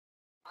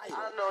I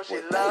know she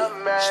love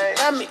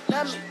me.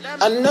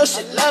 I know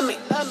she love me.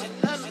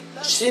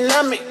 She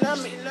love me.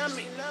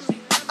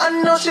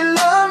 I know she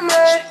love me.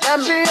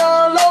 She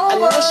all over. I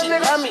know she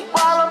love me.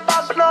 While I'm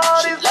popping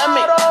all these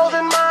bottles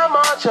in my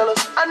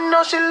Marcellas. I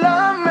know she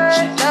love me.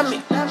 She love me.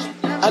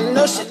 I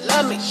know she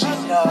love me. She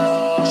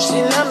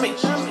love me.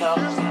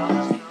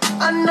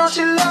 I know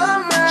she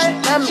love me.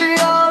 She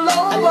all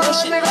over. I know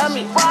she love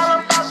me. While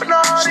I'm popping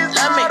all these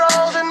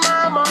bottles in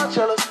my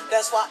Marcellas.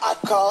 That's why I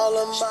call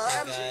her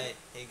mine.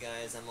 Hey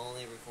guys, I'm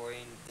only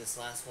recording this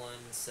last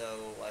one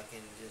so I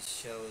can just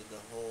show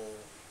the whole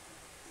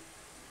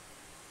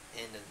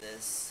end of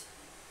this.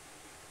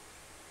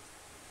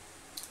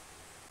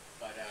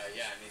 But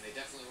yeah, I mean, they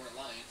definitely weren't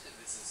lying.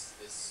 This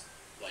is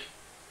like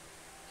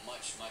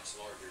much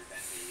larger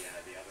than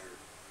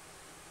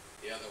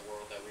the other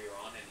world that we were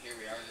on, and here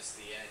we are. This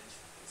is the end.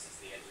 This is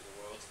the edge of the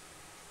world.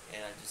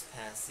 And I just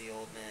passed the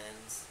old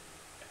man's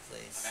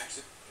place. I'm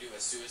actually gonna do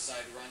a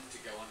suicide run to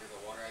go under the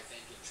water, I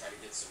think, and try to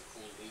get some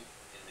cool loot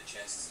in the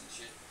chests and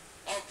shit.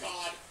 Oh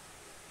god!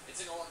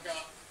 It's an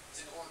orca!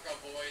 It's an orca,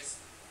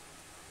 boys!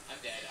 I'm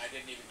dead. I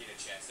didn't even get a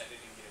chest. I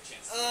didn't even get a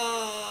chance to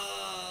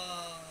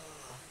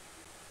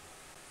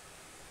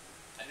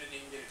I didn't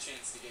even get a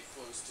chance to get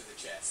close to the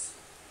chest.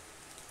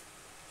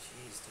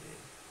 Jeez,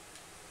 dude.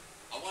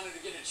 I wanted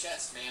to get a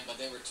chest, man,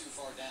 but they were too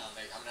far down.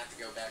 I'm gonna have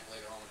to go back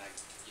later on when I,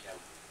 you know,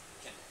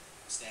 can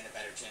stand a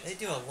better chance. They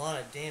do a lot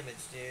of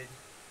damage, dude.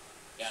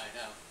 Yeah, I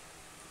know.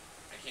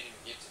 I can't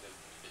even get to the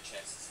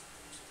chests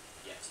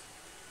yet.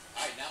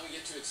 Alright, now we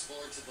get to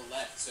explore to the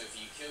left, so if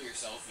you kill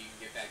yourself, you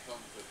can get back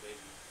home quickly.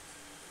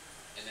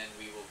 And then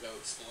we will go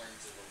exploring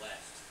to the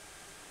left.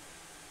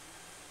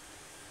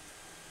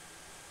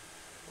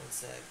 One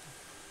sec.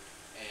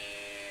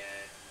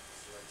 And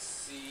let's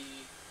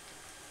see.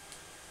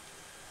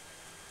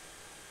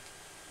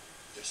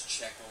 Just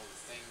check all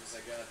the things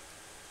I got.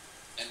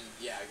 And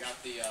yeah, I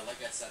got the, like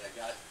I said, I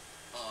got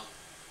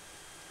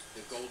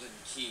the golden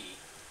key.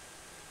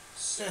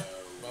 So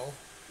well,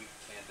 we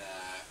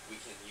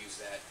can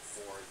use that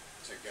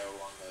to go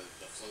on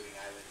the floating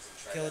islands and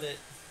try killed to, it.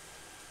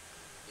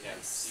 You know,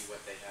 Nice. see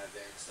what they have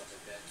there and stuff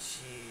like that.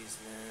 Jeez,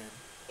 man.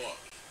 Book.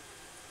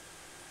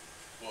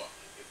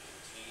 It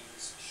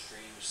contains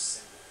strange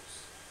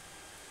symbols.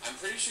 I'm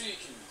pretty sure you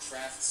can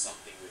craft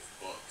something with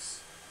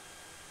books.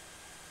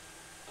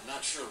 I'm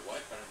not sure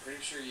what, but I'm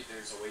pretty sure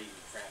there's a way you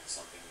can craft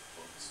something with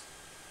books.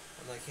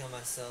 I'm gonna kill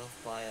myself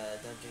by a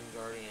dungeon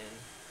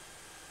guardian.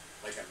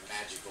 Like a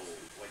magical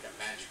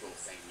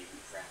thing you can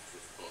craft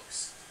with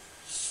books.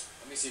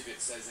 Let me see if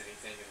it says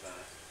anything in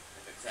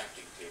the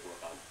crafting table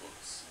about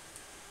books.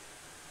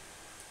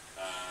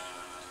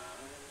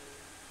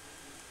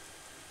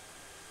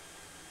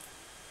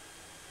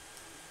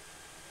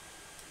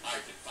 I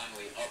can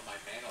finally up my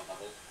mana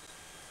level.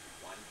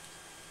 1.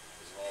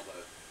 Because of all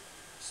the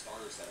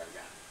stars that I've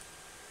gotten.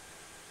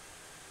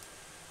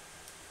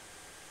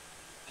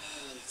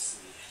 Let's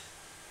see.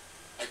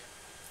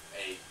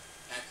 A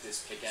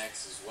cactus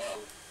pickaxe as well,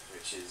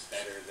 which is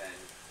better than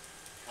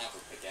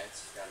copper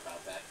pickaxe. Forgot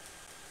about that.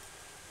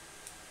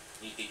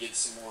 Need to get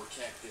some more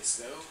cactus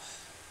though.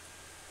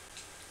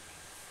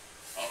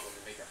 Oh, let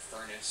me make a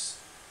furnace.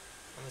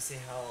 I'm gonna see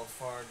how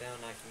far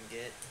down I can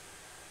get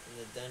in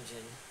the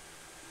dungeon.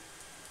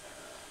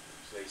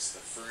 Place the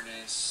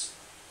furnace.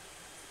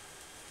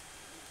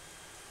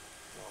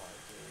 God,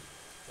 dude.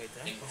 Wait,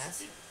 did I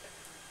pass it?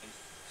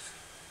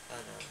 Oh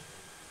no.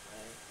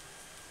 Right.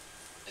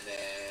 And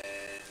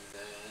then,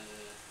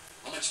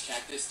 how much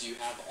cactus do you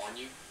have on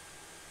you?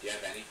 Do you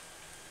have any?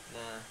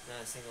 Nah,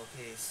 not a single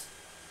piece.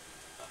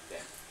 Oh,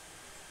 damn.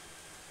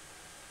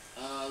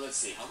 Let's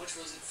see, how much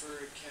was it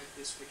for a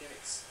cactus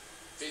pickaxe?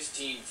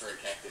 15 for a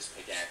cactus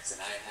pickaxe,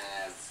 and I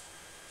have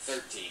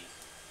 13.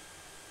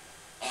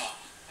 Ah,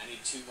 I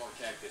need 2 more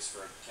cactus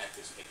for a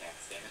cactus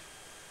pickaxe, damn it.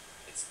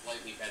 It's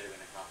slightly better than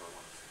a copper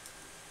one.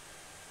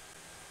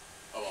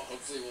 Oh well,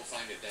 hopefully we'll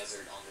find a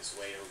desert on this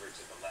way over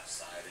to the left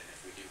side, and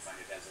if we do find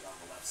a desert on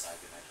the left side,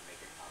 then I can make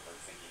a copper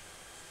thingy.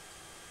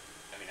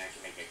 I mean, I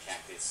can make a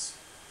cactus,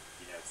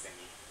 you know,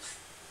 thingy.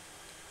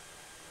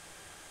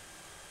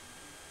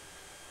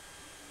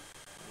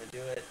 I'm gonna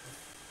do it.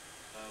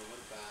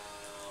 What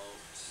about...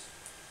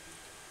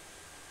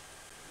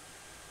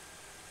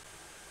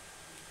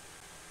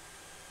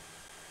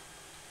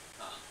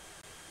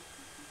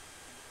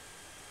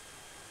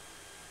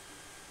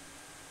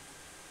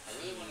 I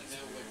really want to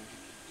know what you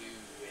can do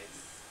with...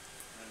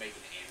 I'm gonna make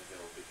an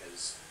anvil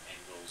because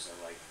anvils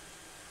are like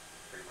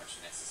pretty much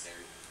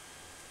necessary.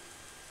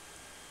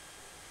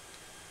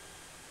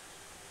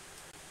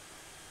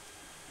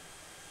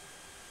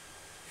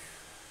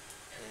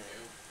 There we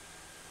go.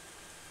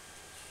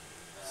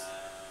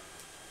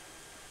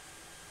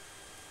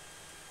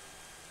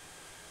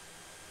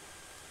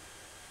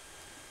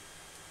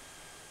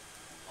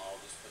 I'll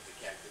just put the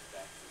cactus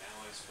back for now,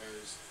 I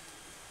suppose.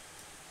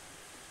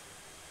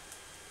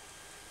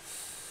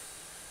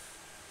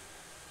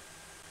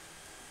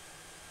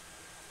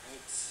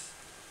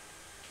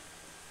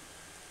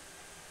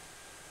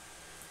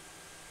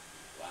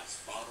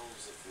 Glass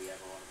bottles if we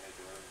ever want to make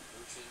our own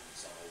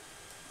instructions. I'll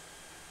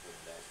put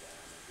that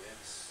down, I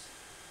guess.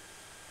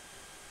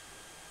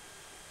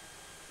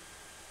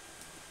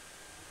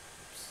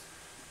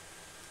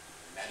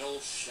 Metal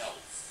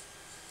shelf.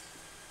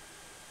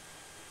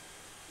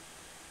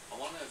 I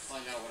want to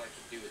find out what I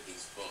can do with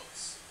these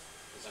books.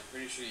 Because I'm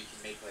pretty sure you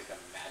can make like a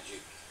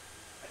magic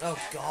attack. Oh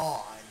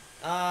god.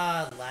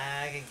 Ah,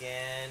 lag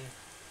again.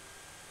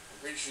 I'm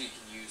pretty sure you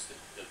can use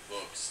the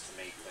books to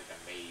make like a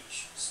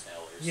mage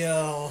spell or something.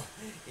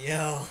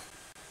 Yo.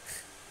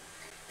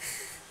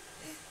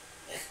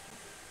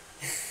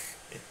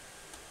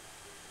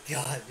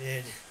 God,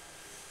 dude.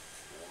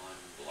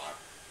 One block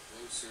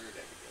closer,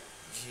 there we go.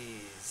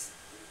 Jeez.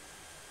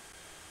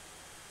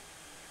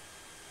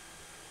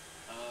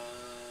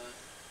 Alright.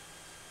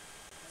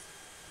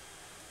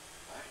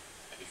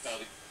 Have you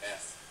found it,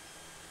 Beth?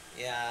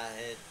 Yeah,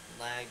 it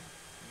lagged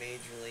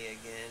majorly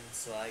again,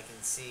 so I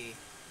can see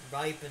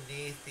right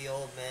beneath the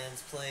old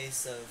man's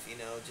place of, you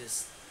know,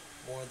 just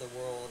more of the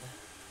world.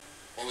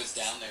 What was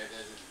down there?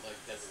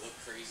 Does it look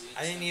crazy?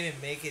 I didn't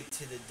even make it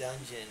to the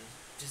dungeon.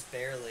 Just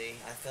barely.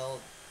 I fell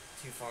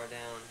too far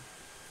down.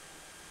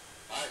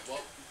 Alright,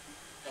 well,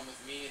 come with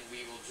me and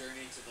we will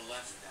journey to the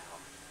left now.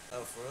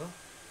 Oh, for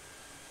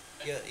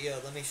real? Yo,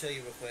 let me show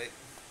you real quick.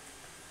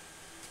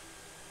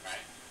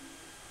 Right.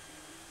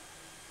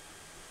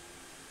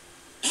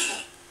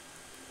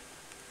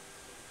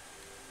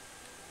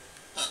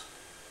 Huh.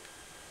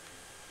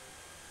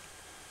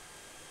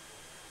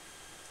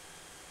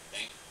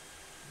 Dang.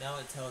 Now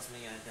it tells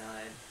me I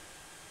died.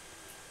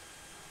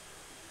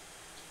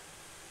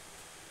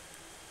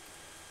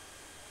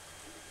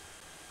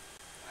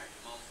 Alright,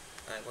 come on.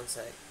 Alright, one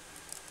sec.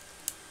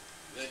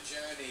 The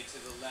journey to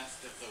the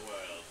left of the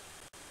world.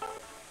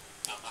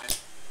 Not mine.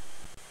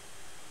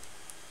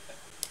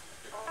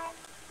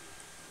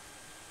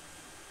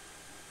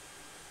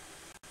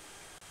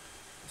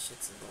 This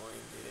shit's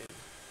annoying, dude.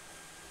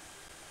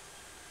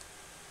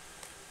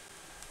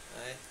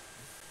 Alright.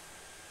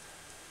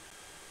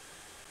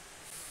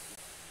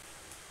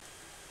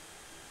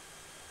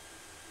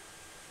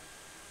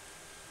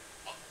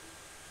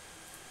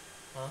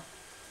 Huh?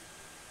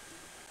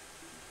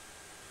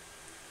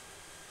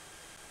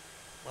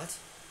 What?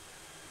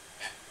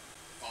 Yeah.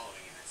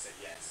 Following and I said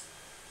yes.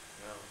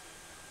 No.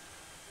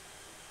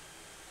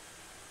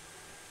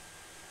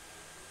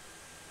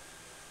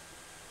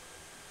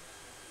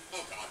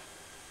 Oh god.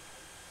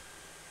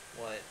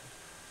 What?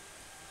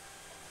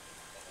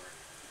 Over.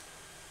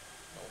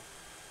 Oh.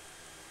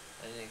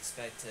 I didn't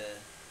expect to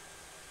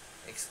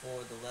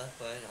explore the left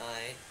button.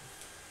 Alright.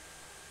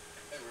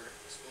 They were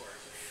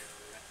explorers.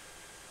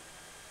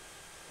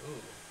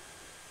 Ooh.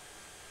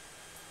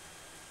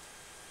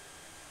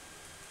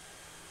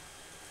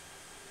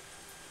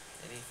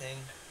 Anything?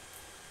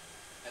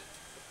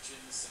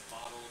 Potions, some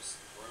bottles,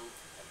 rope.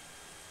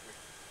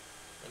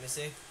 Let me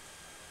see.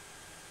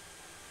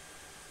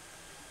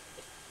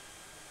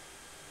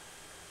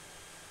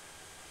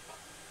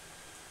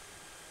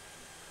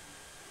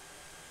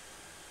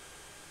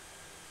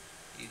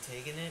 You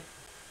taking it?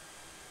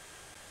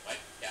 What?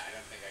 Yeah, I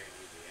don't think I can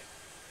use it yet.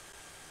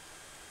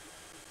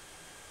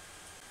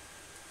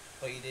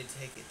 But you did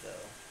take it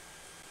though.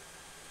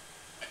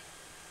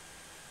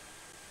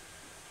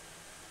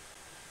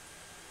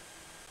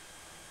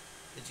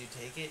 Did you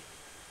take it?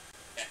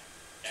 Yeah.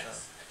 Yes. Oh.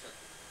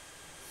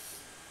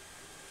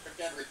 I took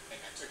everything.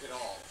 I took it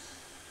all.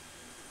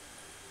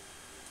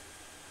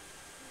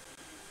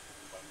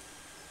 What?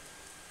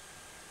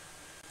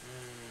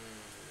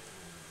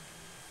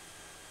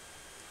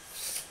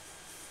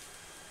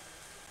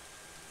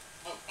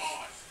 Oh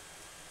god.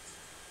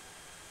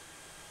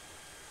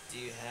 Do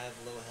you have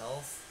low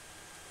health?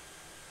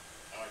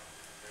 Oh, I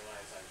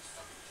realized I was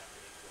fucking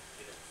jumping into a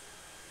pit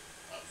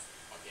of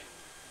fucking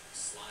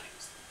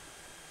slimes.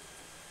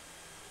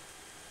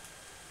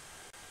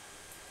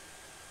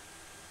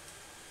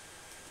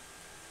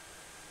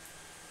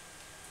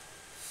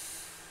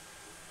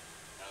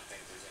 I don't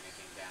think there's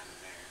anything down in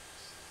there.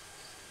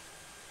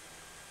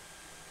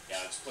 Yeah,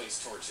 let's place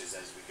torches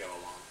as we go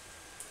along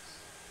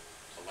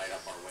to light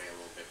up our way a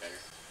little bit better.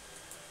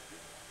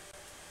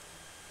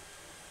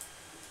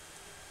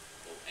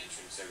 Little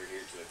entrance over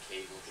here to a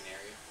cave-looking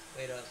area.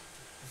 Wait up.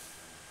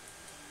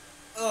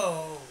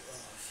 Oh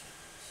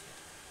shit.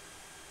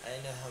 I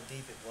didn't know how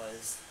deep it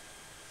was.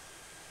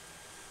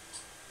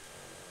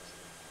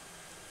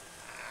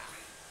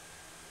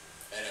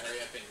 Better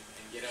hurry up and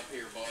get up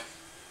here, boy.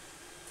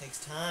 Takes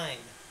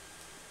time.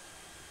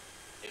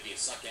 If you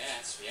suck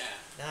ass, yeah.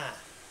 Nah.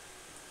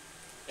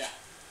 Yeah.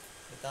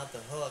 Without the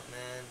hook,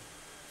 man.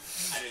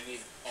 I didn't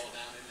even fall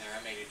down in there.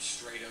 I made it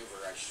straight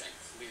over. I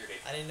cleared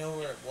it. I didn't know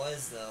where it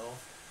was though.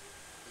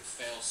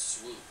 Fell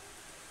swoop.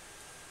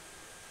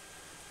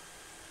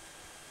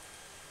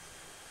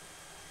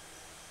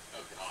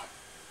 Oh god.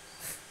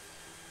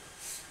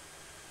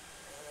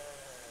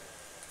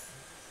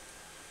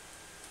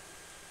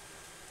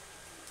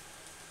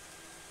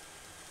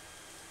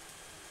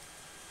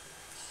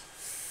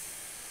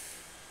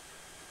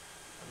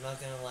 I'm not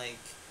gonna like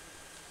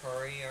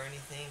hurry or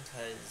anything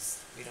because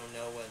we don't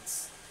know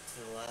what's To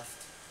the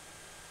left.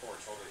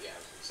 Torch, hold it, yeah, I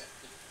was gonna say.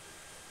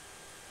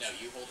 No,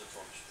 you hold a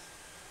torch.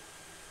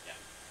 Yeah.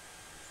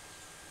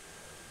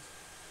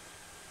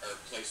 Or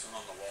place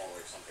one on the wall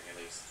or something at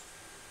least.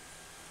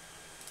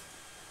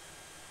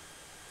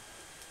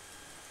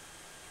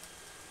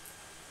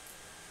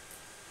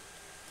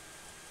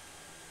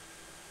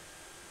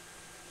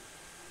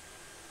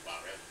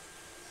 Wow, really?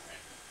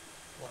 Alright.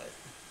 What?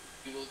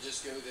 We will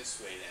just go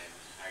this way then.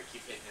 Alright,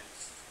 keep hitting him.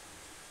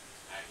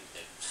 Alright, he's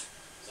dead.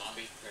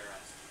 Zombie, turn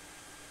around.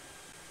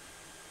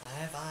 I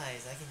have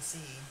eyes, I can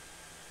see.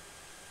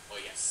 Oh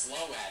yeah,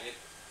 slow at it.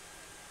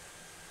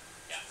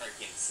 Yeah,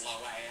 freaking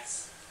slow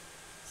ass.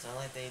 It's not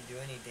like they do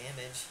any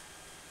damage.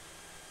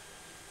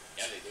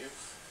 Yeah, they do.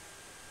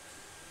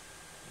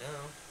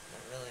 No,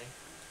 not really.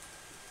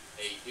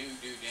 They do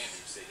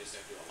damage, they just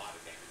don't do a lot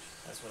of damage.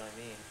 That's what I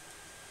mean.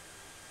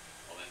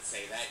 Well then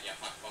say that, you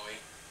fuck boy.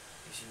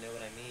 You should know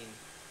what I mean.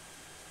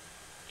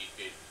 You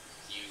could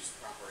use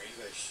proper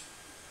English.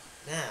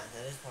 Nah,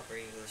 that is proper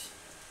English.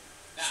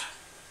 Nah.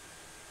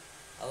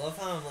 I love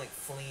how I'm like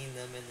flinging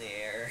them in the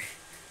air.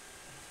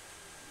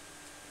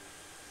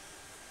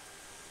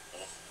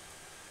 Oh.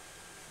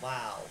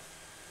 Wow.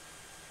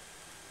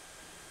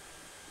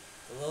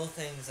 The little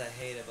things I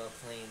hate about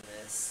playing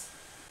this.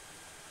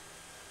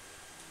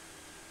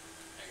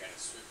 I got a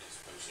swiftness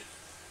potion.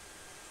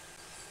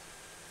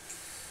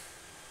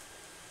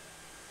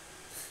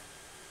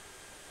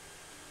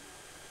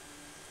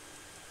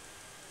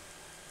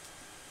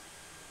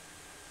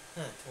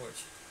 Huh,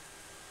 torch.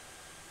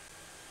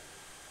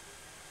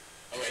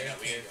 Oh wait, no,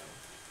 we ain't Careful.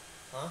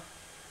 going. Huh?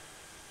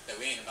 No,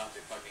 we ain't about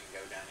to fucking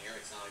go down here.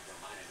 It's not like we're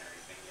mining or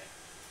anything yet.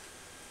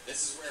 This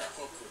is where a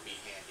hook would be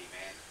handy,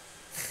 man.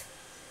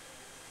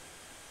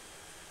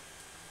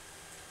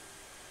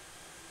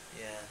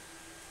 Yeah.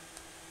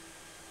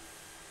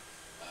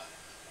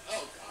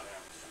 Oh god, I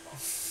almost jumped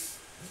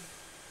off.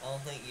 I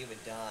don't think you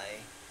would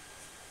die.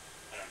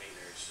 I don't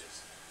either, it's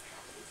just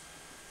comedy.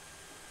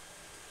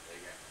 There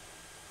you go.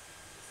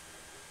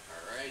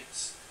 Alright.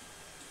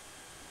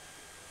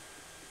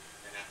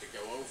 Gonna have to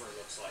go over,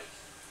 looks like.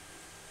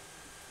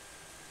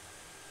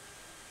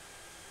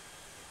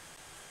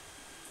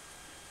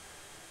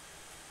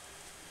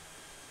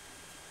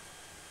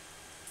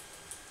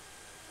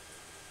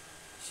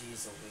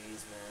 Jeez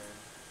Louise, man.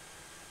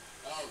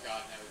 Oh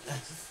god, no,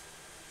 please.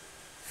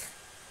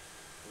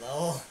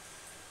 Lol.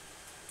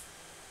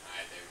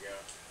 Alright, there we go.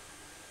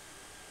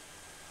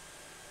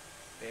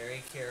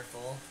 Very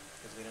careful,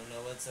 because we don't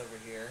know what's over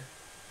here.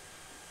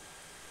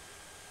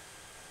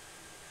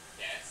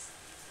 Yes.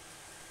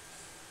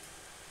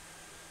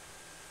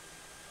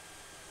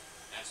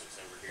 That's what's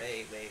over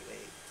here.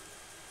 Wait.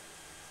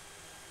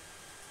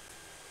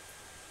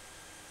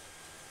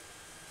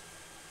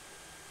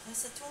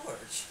 That's a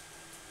torch.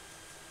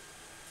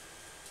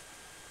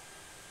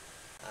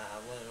 I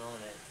wasn't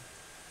on it.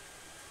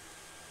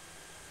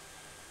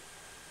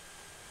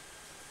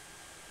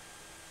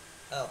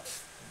 Oh,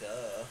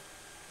 duh.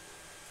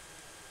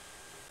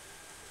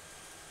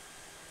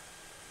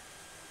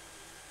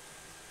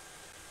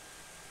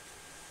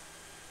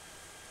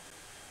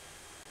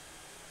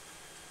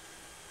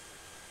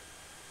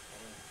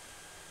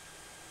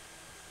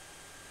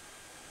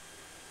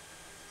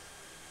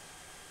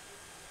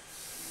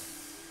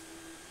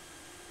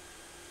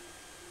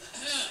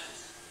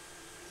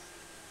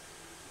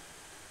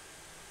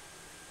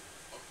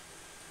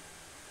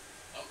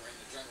 Oh, we're in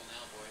the jungle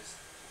now, boys.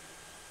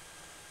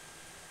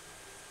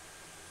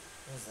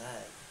 What was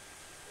that?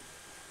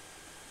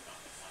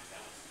 About to find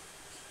out.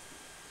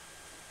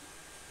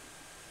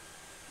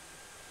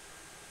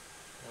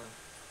 Oh.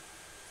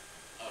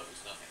 Oh,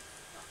 there's nothing.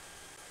 Oh.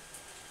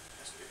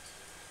 That's weird.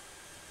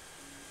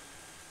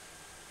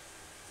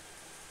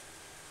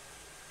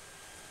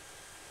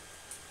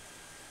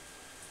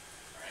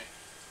 Alright.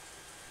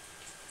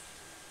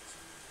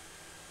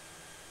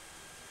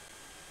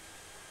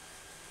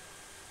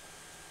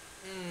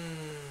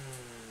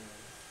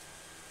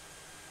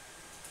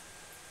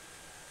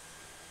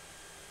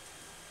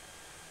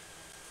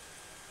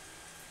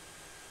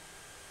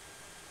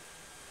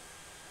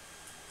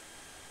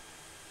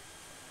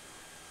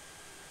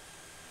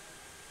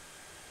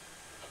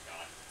 Oh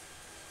god.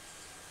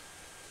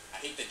 I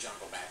hate the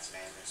jungle bats,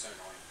 man. They're so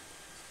annoying.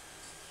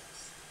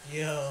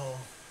 Yo.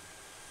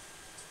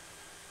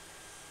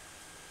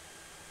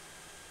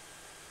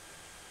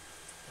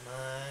 Come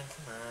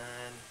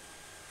on.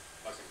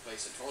 Fucking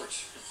place a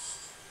torch.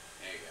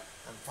 There you go.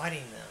 I'm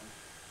fighting them.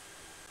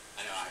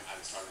 I know, I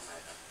was talking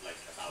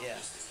about Yeah.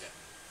 just as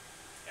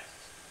yeah.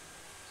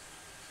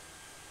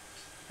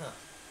 Huh.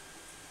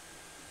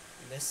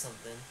 You missed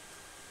something.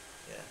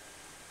 Yeah.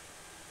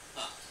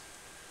 Huh.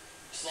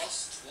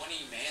 Plus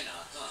 20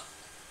 mana, huh.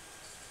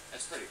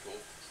 That's pretty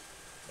cool.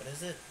 What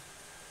is it?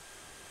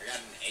 I got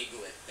an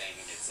egglet thing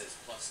and it says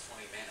plus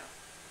 20 mana.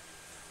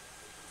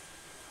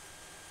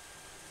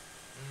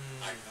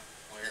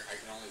 I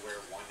can only wear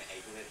one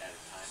egglet at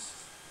a time.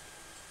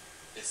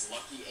 This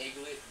lucky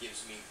egglet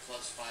gives me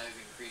plus 5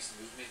 increased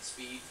movement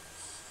speed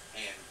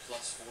and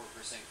plus 4%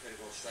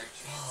 critical strike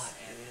chance. God,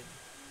 and dude.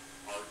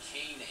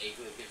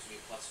 Aglet gives me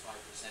plus 5%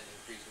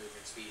 increased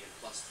movement speed and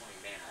plus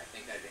 20 mana. I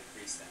think I'd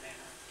increase the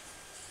mana.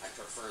 I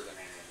prefer the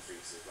mana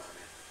increase is what I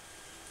meant.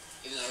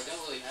 Even though I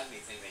don't really have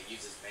anything that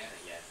uses mana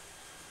yet.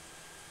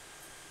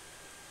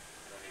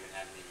 I don't even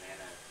have any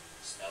mana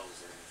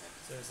spells or anything.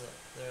 So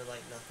there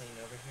like nothing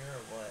over here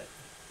or what?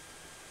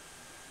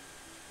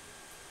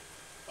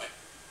 What?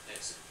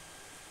 It's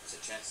a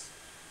chest.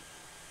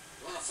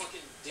 You wanna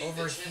fucking dig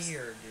over the chest?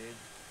 here, dude.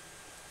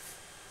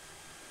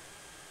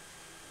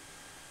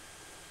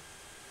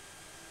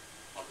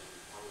 Fucking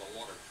puddle of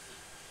water.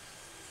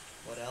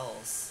 What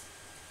else?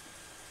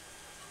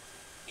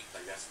 I think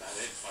like that's about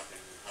it.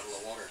 Fucking puddle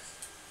of water.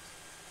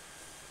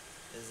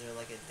 Is there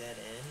like a dead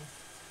end?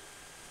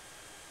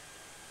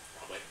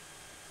 Probably.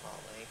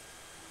 Probably.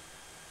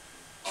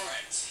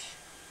 Alright.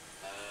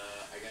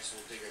 I guess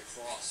we'll dig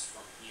across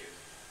from here.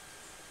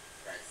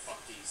 Right,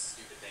 fuck these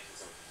stupid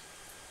things.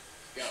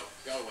 Go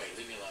away,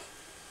 leave me alone.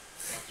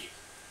 Fuck you.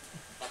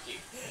 Fuck you.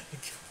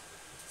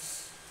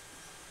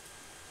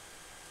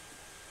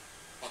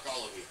 Fuck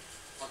all of you.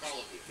 Fuck all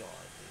of you.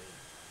 God, dude.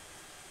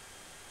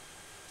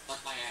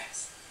 Fuck my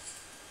ass.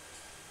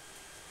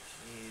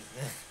 Jeez.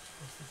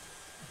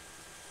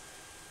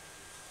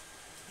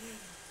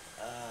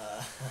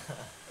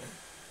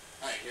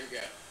 Alright, here we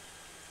go.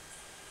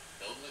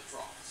 Building the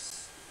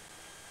cross.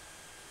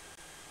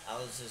 I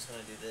was just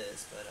gonna do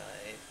this, but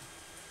I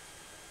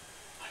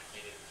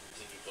can't even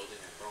continue building a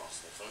cross,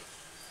 the fuck?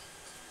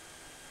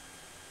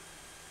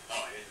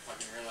 Oh, I didn't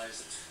fucking realize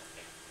it.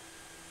 Okay.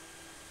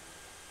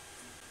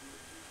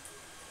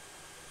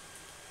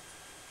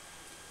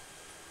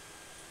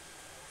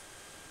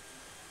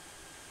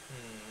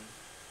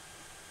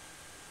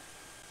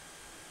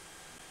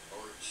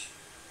 Torch.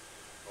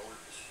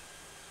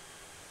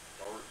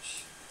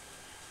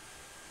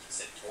 It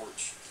said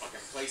torch.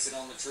 Fucking place it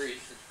on the tree.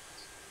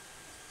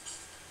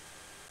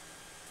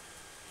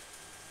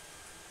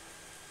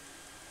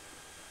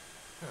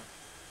 Huh.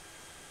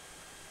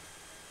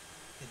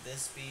 Could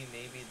this be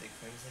maybe the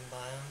crimson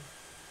biome?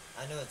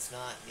 I know it's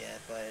not yet,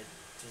 but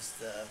just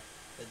the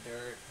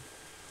dirt.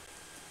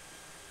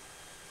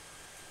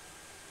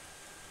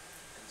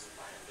 Crimson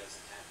biome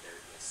doesn't have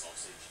dirt, it's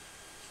sausage.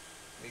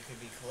 We could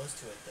be close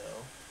to it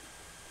though.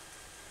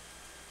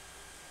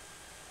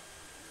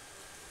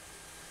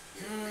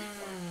 You're a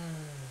retard.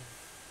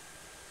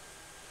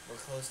 We're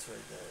close to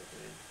it though,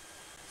 dude.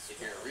 If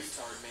you're a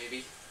retard,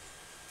 maybe.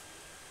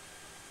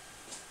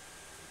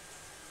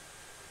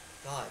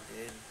 God,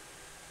 dude.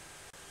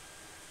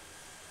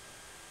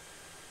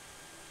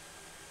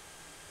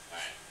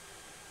 Alright.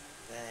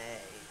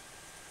 Hey.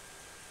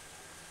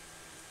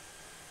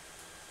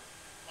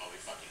 Oh, we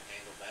fucking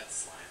handled that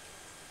slime.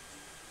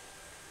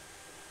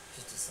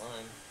 Just a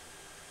slime.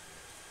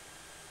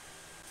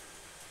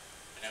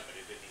 I know, but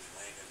it didn't even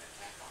land an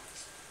attack on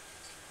us.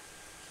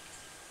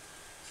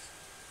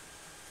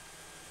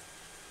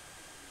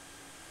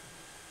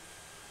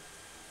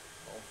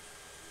 Oh.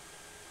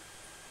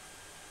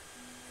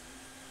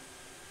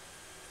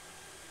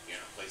 You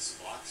gonna place some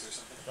blocks or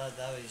something? I thought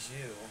that was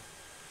you.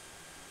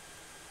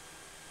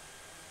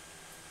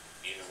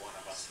 Neither one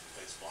of us can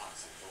place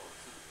blocks, I'm sure.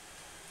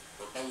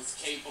 We're both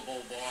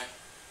capable, boy.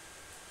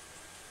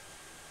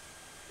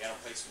 You gotta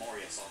place more,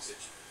 you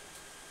sausage.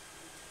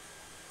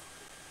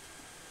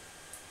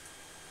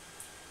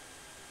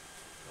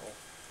 Oh.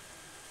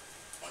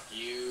 Fuck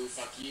you,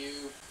 fuck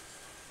you.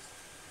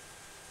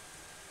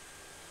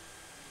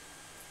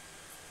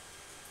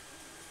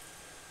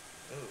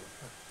 Ooh.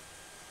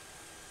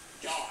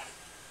 God.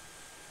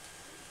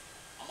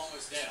 I'm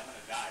almost dead, I'm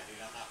gonna die,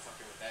 dude. I'm not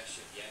fucking with that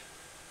shit yet.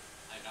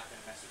 I'm not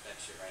gonna mess with that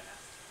shit right now.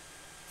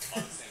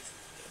 All these things.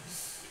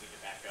 We need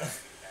to back up,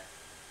 we need to back.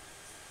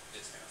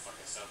 It's gonna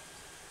fuck us up.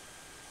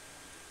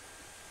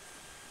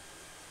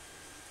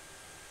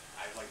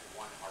 I have like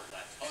one heart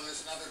left. Oh,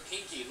 there's another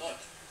Pinky, look.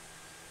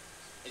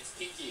 It's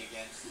Pinky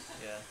again.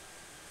 Yeah.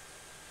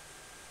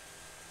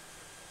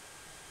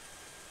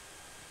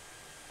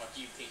 Fuck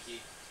you, Pinky.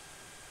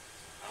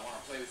 I don't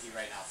want to play with you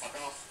right now. Fuck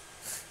off.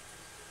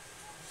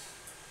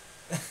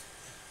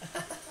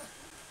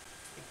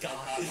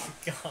 God.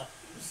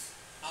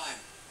 Time.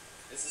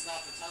 This is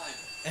not the time.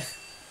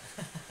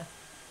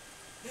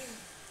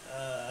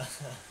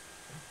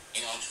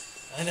 Hang on.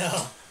 I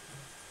know.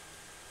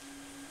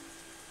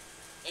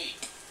 Hey.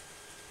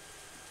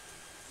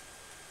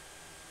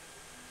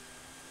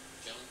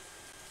 Chilling?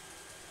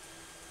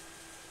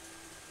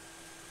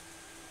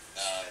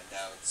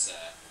 No, it's,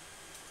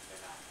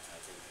 they're not,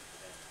 doing it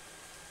today.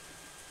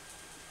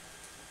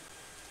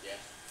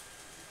 Yeah.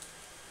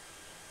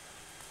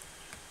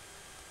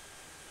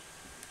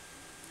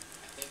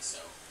 I think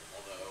so.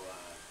 Although,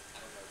 I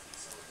don't know if he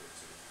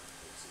celebrates it or not,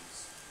 because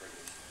he's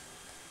British.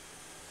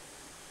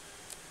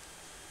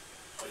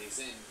 But he's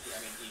in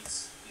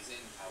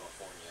in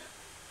California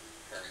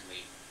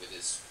currently with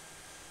his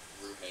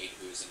roommate,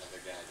 who is another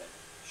guy that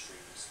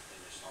streams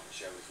on the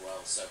show as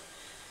well. So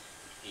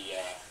he,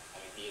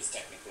 he is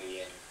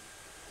technically in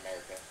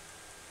America.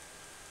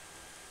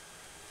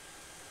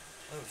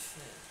 Oh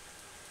shit.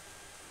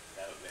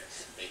 No,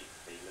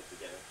 they live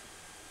together.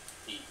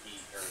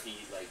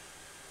 he like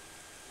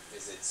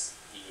visits.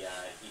 He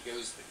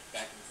goes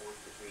back and forth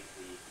between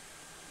the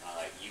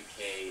UK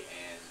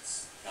and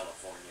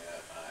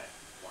California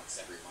once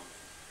every month.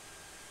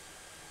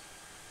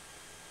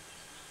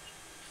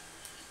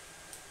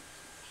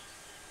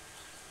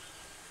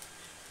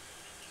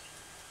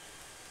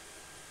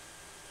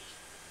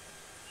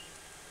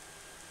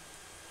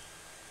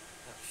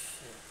 Oh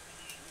shit.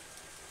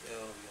 Yo,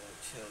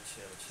 chill.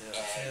 Yeah,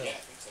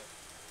 I think so.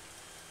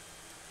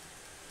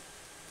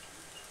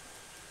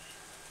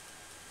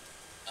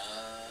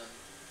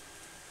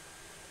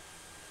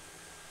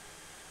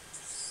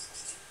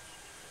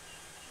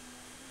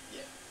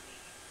 Yeah.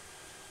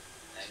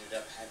 I ended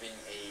up having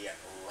a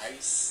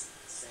rice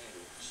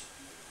sandwich.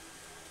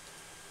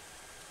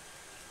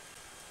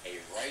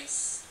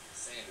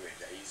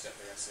 I used up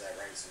the rest of that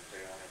rice and put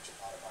it on a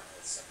ciabatta bun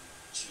with some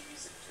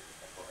cheese and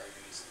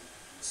pepperonis and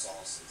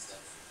sauce and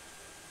stuff.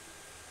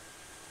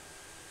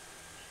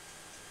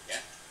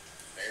 Yeah,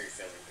 very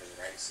filling because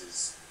rice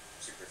is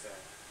super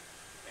filling.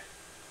 Yeah.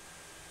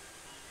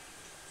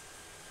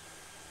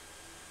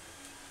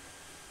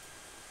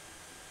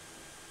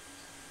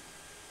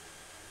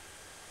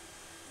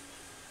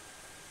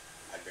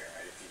 I'd be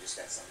alright if you just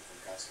got something from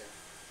Costco.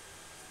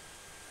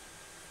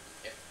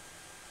 Yep.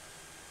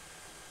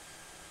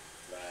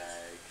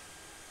 Like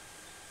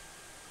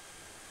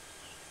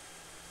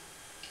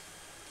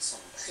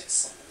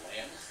some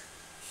lamb.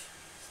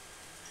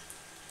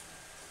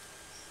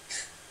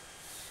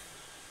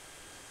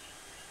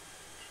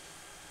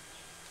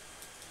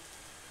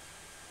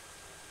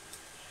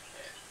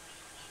 Yeah.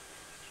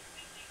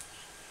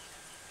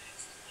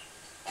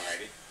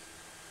 Alrighty.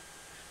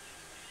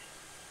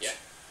 Yeah.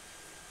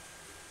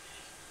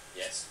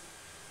 Yes.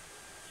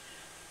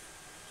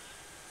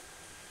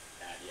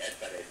 Not yet,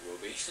 but it will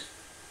be.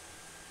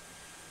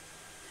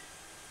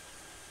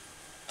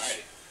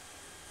 Alrighty.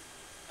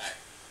 Alright.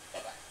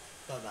 Bye-bye.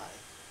 Bye-bye.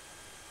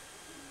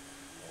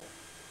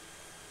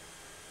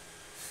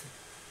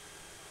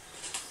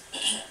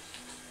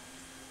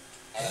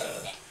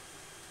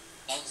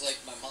 Sounds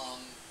like my mom,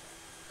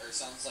 or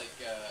sounds like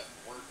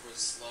work was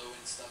slow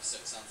and stuff, so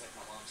it sounds like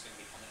my mom's going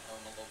to be coming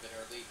home a little bit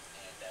early.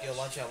 And Yo,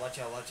 watch out.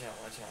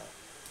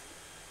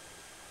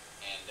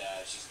 And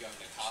she's going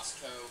to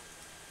Costco,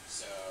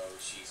 so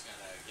she's going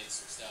to get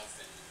some stuff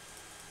and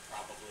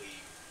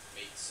probably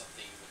make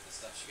something with the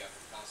stuff she got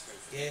from Costco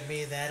for Give dinner.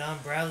 me that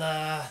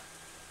umbrella.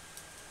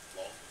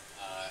 Lol.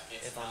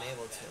 If I'm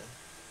able to.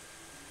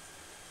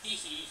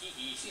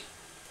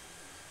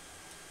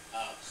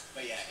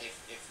 But yeah,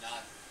 if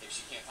not, if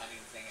she can't find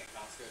anything at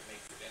Costco to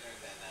make for dinner,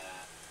 then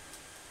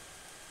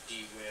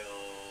she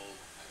will,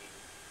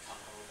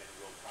 come home and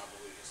we'll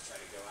probably just try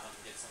to go out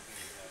and get something,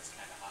 even though it's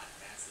kind of hot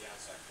and nasty out,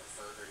 so I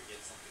prefer her to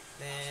get something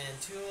from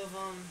Man, Costco. 2 of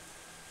them.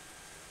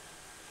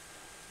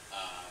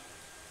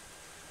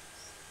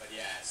 But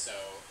yeah, so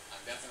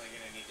I'm definitely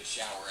going to need to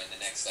shower in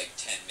the next, 10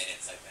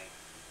 minutes, I think.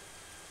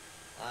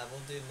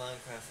 We'll do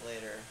Minecraft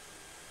later.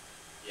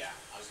 Yeah,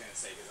 I was going to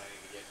say, because I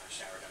need to get my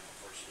shower done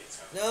before she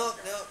gets home. Nope.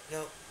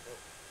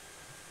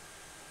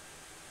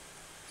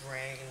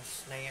 Dragon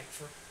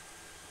Snatcher.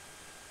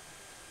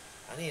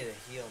 I need to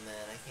heal,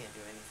 man. I can't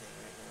do anything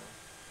right now.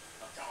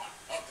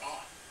 Oh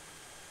god.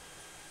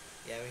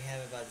 Yeah, we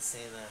have about the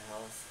same amount of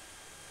health.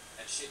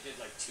 That shit did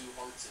 2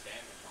 hearts of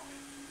damage on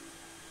me.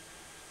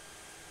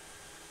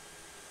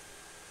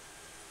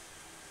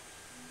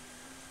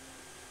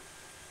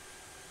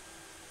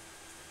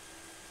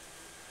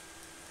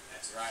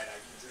 That's right,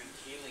 I can drink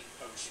healing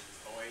potions,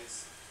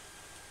 boys.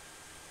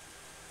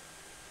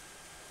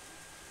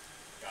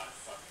 God,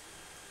 fuck.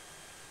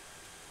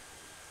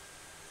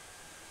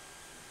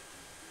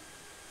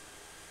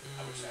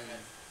 I wish I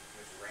had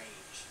with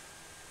range.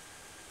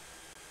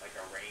 Like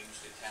a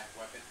ranged attack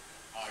weapon.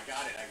 Oh, I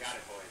got it,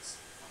 boys.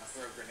 I'm gonna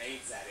throw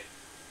grenades at it.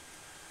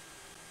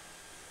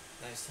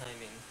 Nice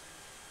timing.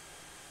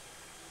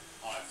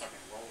 Oh, I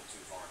fucking rolled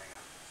too far, hang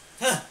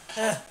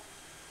on.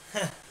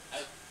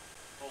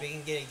 We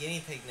can get a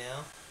guinea pig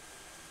now.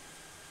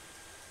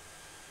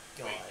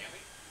 God. Wait, can we?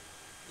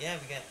 Yeah,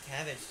 we got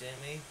cabbage,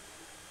 didn't we?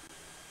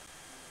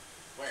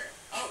 Where?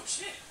 Oh,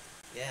 shit!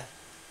 Yeah.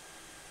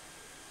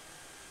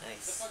 Where the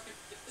Nice. fuck did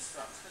you get this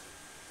from?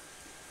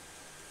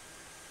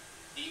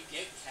 Do you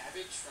get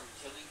cabbage from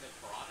killing the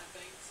piranha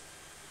things?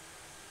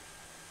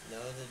 No,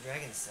 the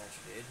dragon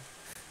statue, dude.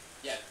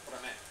 Yeah, that's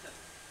what I meant.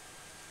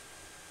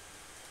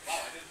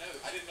 Wow,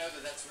 I didn't know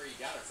that that's where you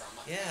got it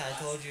from. Yeah, I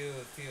told you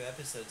a few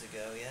episodes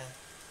ago, yeah.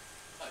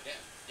 Oh,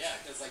 damn.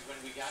 Yeah, because when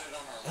we got it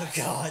on our Oh, last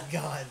God.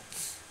 got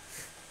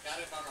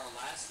it on our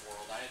last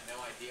world, I had no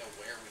idea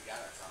where we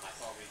got it from. I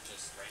thought we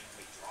just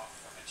randomly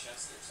dropped from a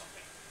chest or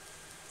something.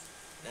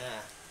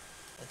 Nah,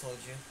 I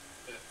told you.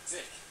 But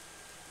sick.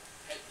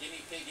 Pet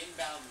guinea pig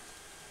inbound.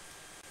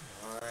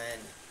 Come on. I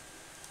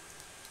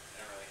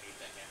don't really need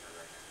that hammer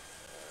right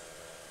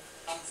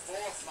now. Come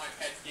forth, my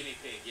pet guinea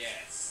pig,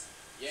 yes.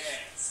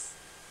 Yes.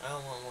 I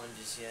don't want one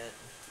just yet.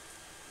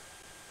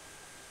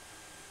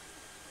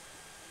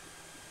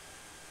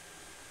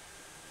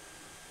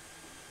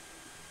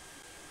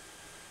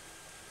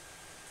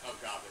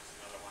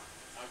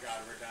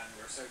 god, we're done.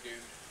 We're so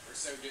doomed. We're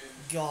so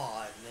doomed.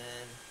 God,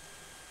 man.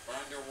 We're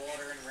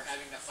underwater and we're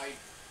having to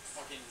fight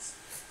fucking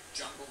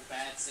jungle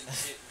bats and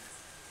shit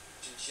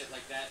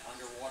like that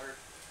underwater.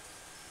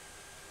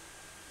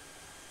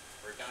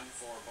 We're done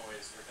for,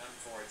 boys. We're done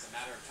for. It's a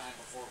matter of time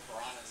before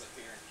piranhas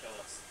appear and kill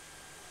us.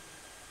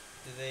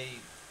 Do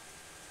they,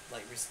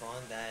 like,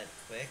 respawn that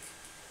quick?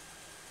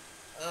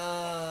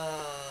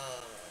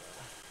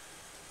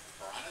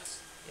 Piranhas?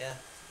 Yeah.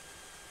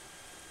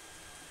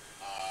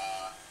 I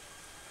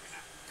mean,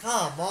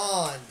 Come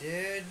on,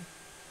 dude.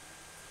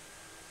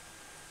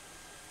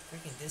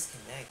 Freaking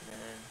disconnect,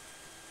 man.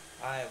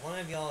 Alright, one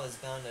of y'all is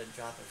bound to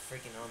drop a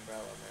freaking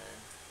umbrella, man.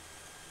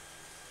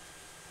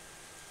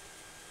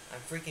 I'm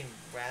freaking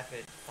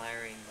rapid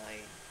firing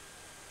my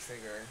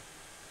trigger.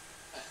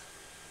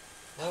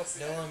 Nope,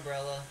 honestly, no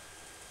umbrella.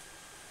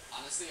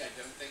 Honestly, I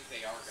don't think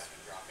they are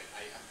gonna drop it.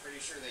 I'm pretty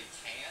sure they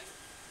can,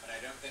 but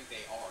I don't think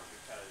they are,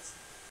 because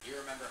you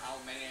remember how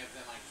many of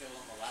them I killed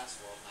on the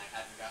last world, and I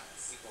hadn't gotten a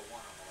single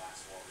one on the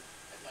last world.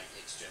 And, like,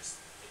 it's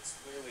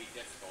clearly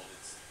difficult.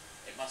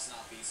 It must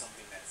not be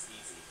something that's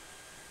easy.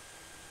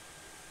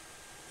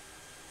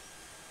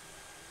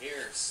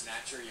 Here,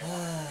 Snatcher, you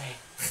want me?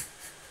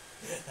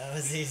 That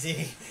was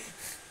easy.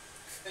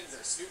 Things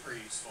are super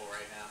useful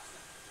right now.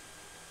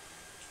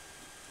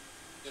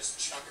 Just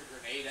chuck a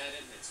grenade at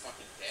it and it's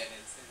fucking dead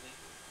instantly.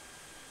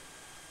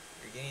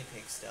 Your guinea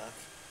pig's stuck,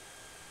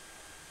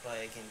 but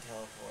it can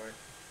teleport.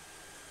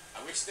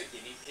 I wish the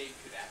guinea pig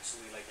could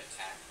actually, like,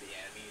 attack the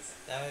enemies.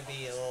 And That would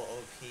be a little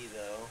OP,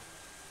 though.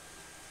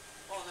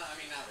 Well, no, I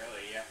mean, not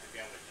really. You have to be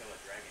able to kill a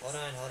dragon. Hold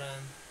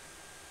on.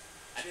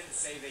 I didn't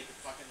say they could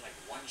fucking, like,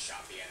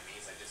 one-shot the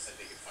enemies. I just said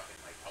they could fucking,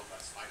 like, help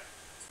us fight them.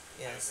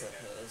 Yeah, I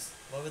suppose.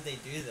 What would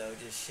they do, though?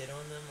 Just shit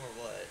on them, or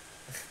what?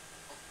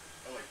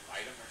 Or, like,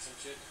 bite them or some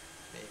shit.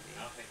 Maybe.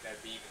 I don't think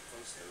that'd be even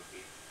close to OP.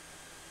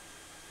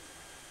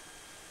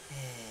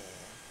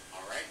 Yeah.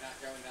 Alright, not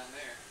going down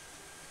there.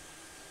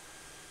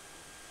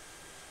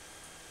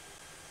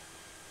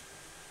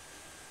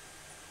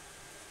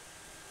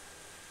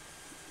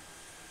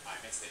 I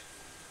missed it.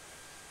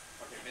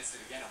 Fucking missed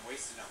it again. I'm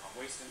wasting them. I'm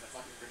wasting the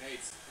fucking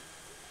grenades.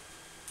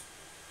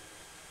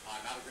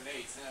 I'm out of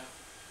grenades now.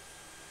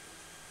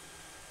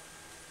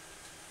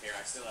 Here,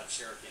 I still have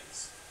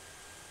shurikens.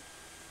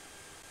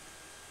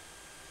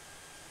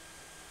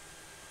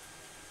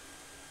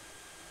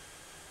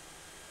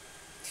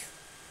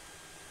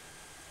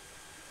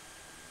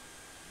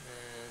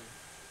 Man.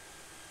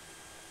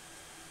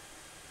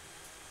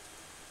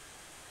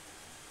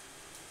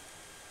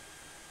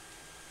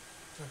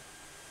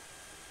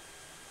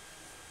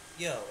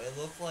 Yo, it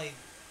looked like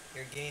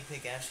your guinea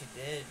pig actually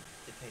did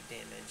depict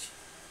damage.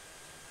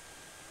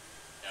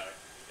 No,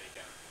 they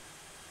don't.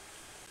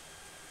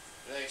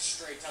 They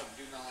straight up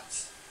do not.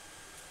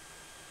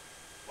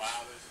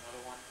 Wow, there's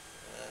another one.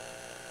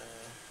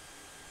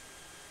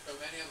 So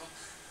many of them.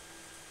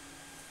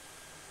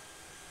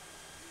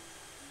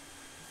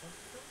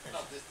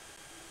 Not this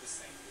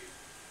thing, dude.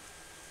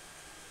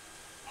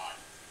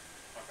 Odd.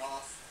 Fuck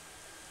off.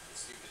 You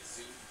stupid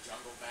zoo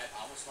jungle bat.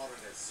 I almost called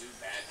it a zoo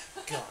bat.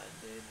 God,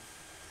 dude.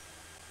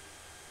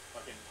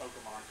 Fucking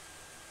Pokemon.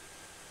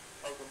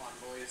 Pokemon,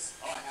 boys.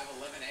 Oh, I have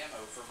 11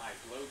 ammo for my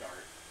glow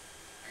dart.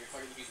 I can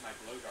fucking use my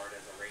glow dart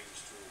as a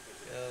range tool.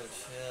 Yo,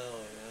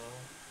 chill, yo.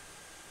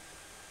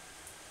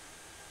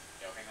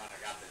 Yo, hang on, I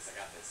got this.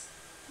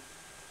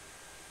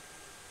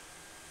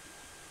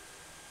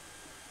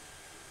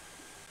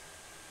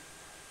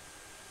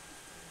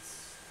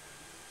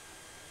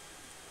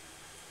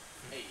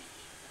 Hey.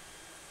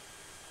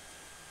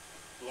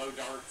 Blow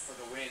dart for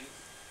the win.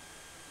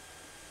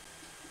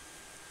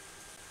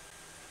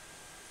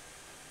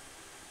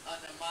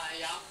 Under my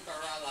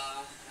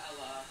umbrella,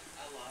 Ella,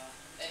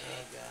 hey,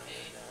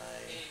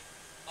 hey,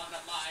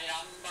 under my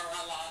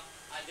umbrella,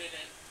 I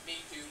didn't mean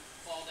to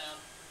fall down.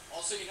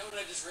 Also, you know what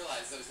I just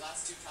realized? Those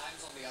last two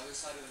times on the other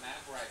side of the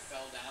map where I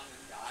fell down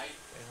and died.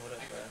 Wait, hold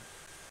up, bro.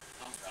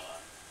 Umbrella.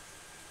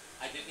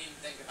 I didn't even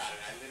think about it.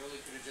 I literally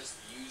could have just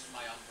used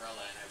my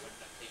umbrella and I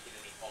wouldn't have taken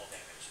any fall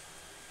damage.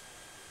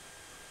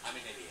 I'm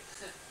an idiot.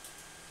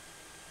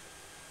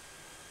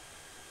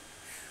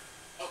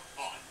 Oh,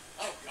 God.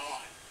 Oh,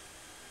 God.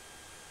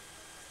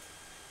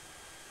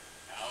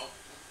 No.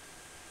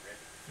 Rip.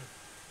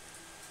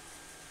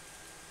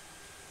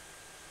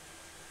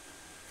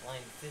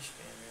 Flying fish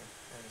banner.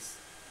 Nice.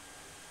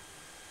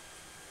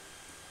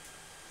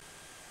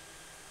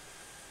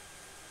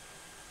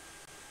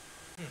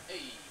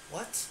 Hey.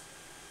 What?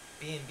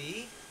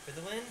 B&B for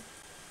the win?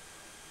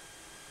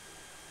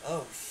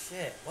 Oh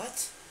shit,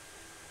 what?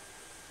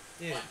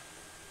 Dude. What?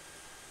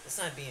 It's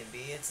not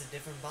B&B, it's a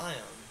different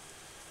biome.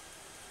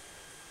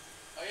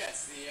 Oh yeah,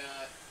 it's the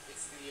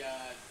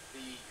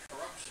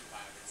corruption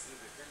biome instead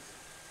of the crimson.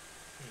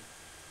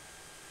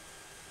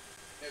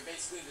 They're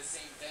basically the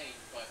same thing,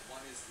 but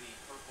one is the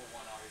purple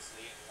one,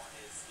 obviously, and one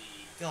is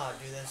the...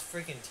 God, dude, that's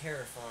freaking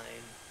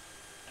terrifying.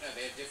 I know,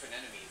 they have different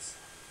enemies,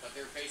 but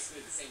they're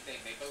basically the same thing.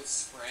 They both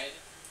spread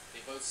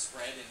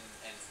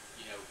and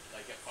you know,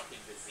 like a fucking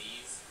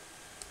disease.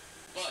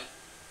 But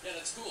Yeah,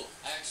 that's cool.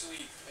 I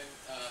actually am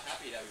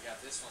happy that we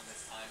got this one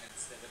this time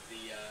instead of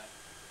the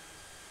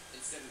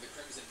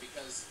Crimson,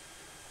 because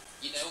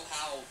you know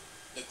how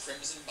the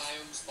Crimson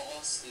biome's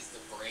boss is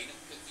the brain of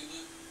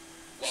Cthulhu?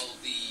 Well,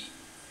 the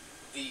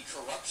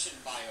Corruption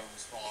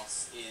biome's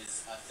boss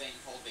is a thing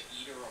called the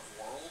Eater of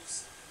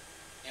Worlds,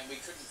 and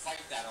we couldn't fight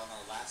that on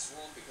our last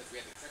world because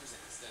we had the Crimson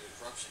instead of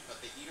Corruption,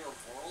 but the Eater of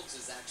Worlds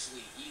is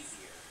actually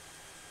easier.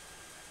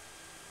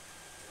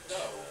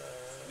 So,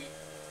 we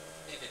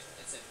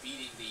it's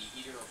beating the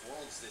Eater of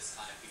Worlds this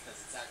time because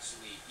it's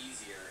actually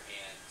easier,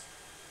 and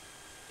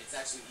it's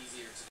actually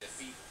easier to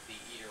defeat the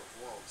Eater of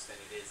Worlds than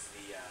it is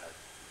the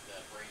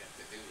Brain of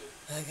Cthulhu.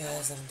 Hi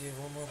guys, I'm doing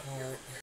one more part.